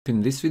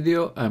In this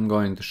video, I'm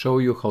going to show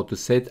you how to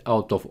set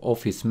out of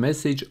office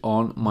message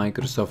on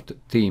Microsoft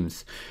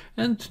Teams.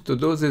 And to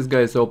do this,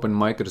 guys, open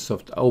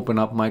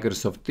up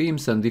Microsoft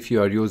Teams, and if you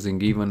are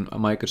using even a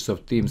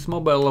Microsoft Teams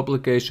mobile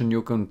application,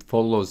 you can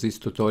follow this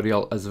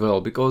tutorial as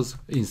well, because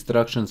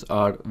instructions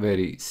are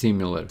very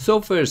similar.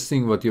 So first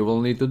thing what you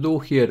will need to do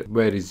here,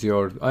 where is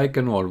your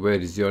icon or where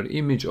is your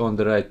image on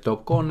the right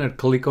top corner,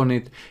 click on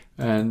it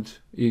and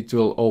it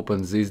will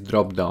open this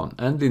drop down,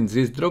 and in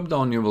this drop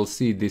down you will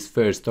see this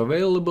first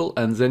available,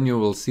 and then you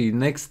will see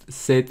next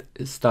set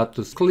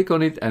status. Click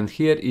on it, and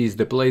here is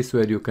the place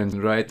where you can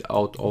write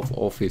out of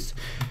office.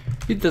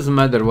 It doesn't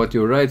matter what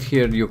you write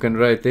here, you can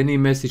write any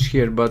message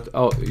here, but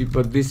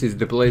this is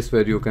the place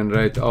where you can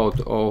write out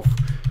of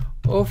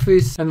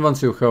office. And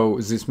once you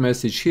have this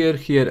message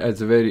here at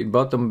the very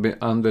bottom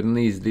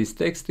underneath this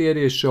text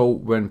area, show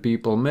when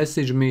people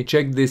message me,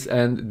 check this,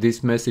 and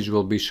this message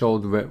will be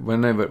showed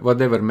whenever,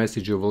 whatever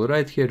message you will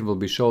write here will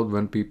be showed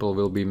when people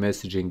will be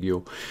messaging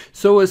you.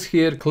 So as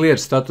here, clear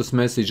status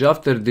message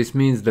after, this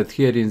means that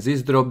here in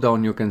this drop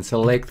down you can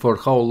select for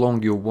how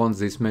long you want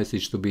this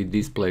message to be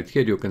displayed.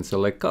 Here you can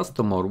select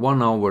custom or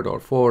 1 hour or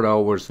 4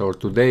 hours or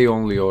today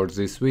only or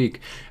this week.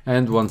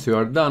 And once you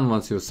are done,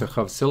 once you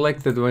have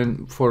selected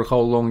for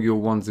how long you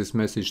want this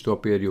message to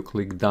appear, you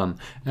click done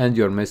and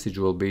your message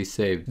will be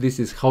saved. This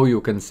is how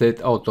you can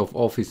set out of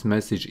office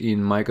message in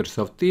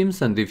Microsoft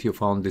Teams. And if you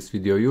found this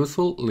video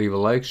useful, leave a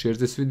like, share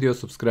this video,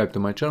 subscribe to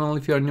my channel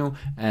if you are new,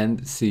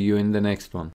 and see you in the next one.